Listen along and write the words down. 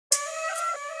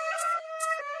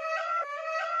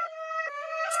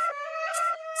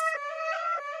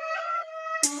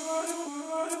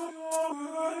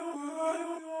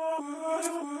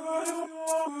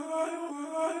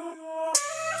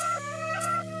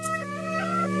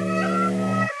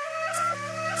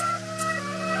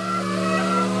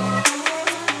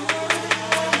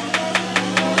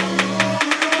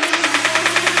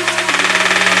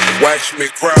Watch me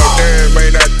crowd down,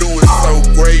 man, I do it so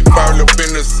great. Fall up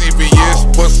in the CVS,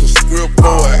 bust a script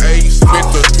for an ace. Spit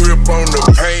the grip on the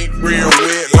paint, real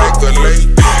wet like a lake.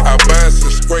 I buy some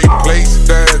straight plates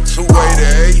down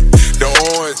 288. The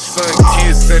orange sun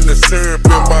kiss and the syrup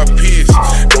in my piss.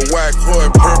 The white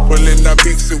heart purple and I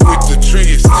mix it with the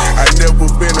trees. I never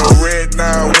been a red,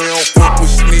 now we don't fuck with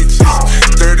snitches.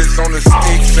 30s on the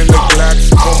sticks and the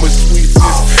Glocks come with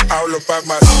switches. All about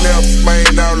my snaps,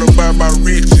 man, all about my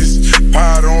riches.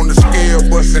 Powder on the scale,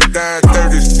 bustin' down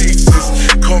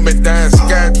 36s. Coming down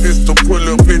sky pistol, pull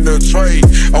up in the tray.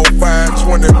 On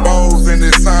 520 balls and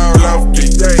it's all off the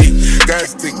day. Got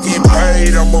to get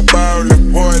paid, I'm a ball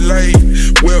and parlay.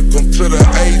 Welcome to the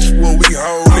H where we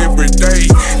hold every day.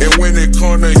 And when it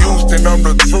come to Houston, I'm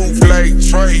the truth like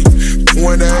Trey.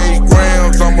 28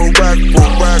 grams, I'm a rock for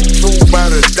rock 2 by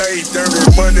the day. Dirty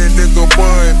money, nigga,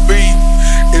 bun beat.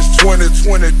 It's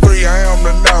 2023, I am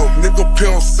the now. Nigga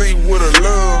Pimp C would've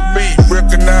loved me.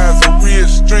 Recognize a real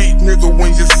street, nigga,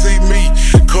 when you see me.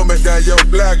 Coming down your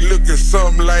block looking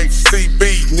something like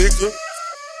CB, nigga.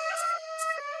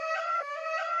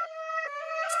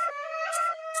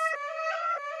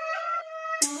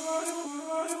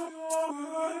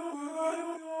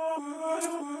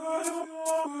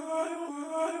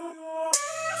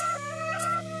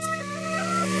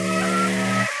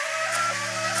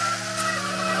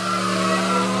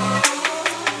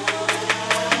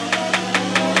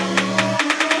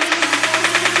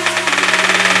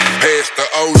 Past the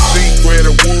OG, grab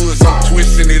the woods, I'm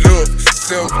twisting it up.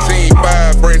 17.5,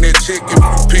 bring that check if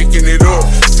you picking it up.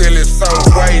 Sell it so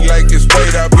white like it's weight,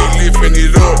 I be lifting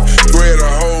it up. Grab the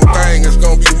whole thing, it's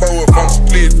gonna be more if I'm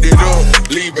splitting it up.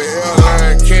 Leave an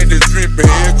airline, candy dripping,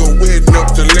 here go wetting up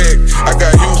the leg. I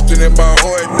got Houston in my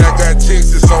heart and I got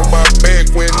Texas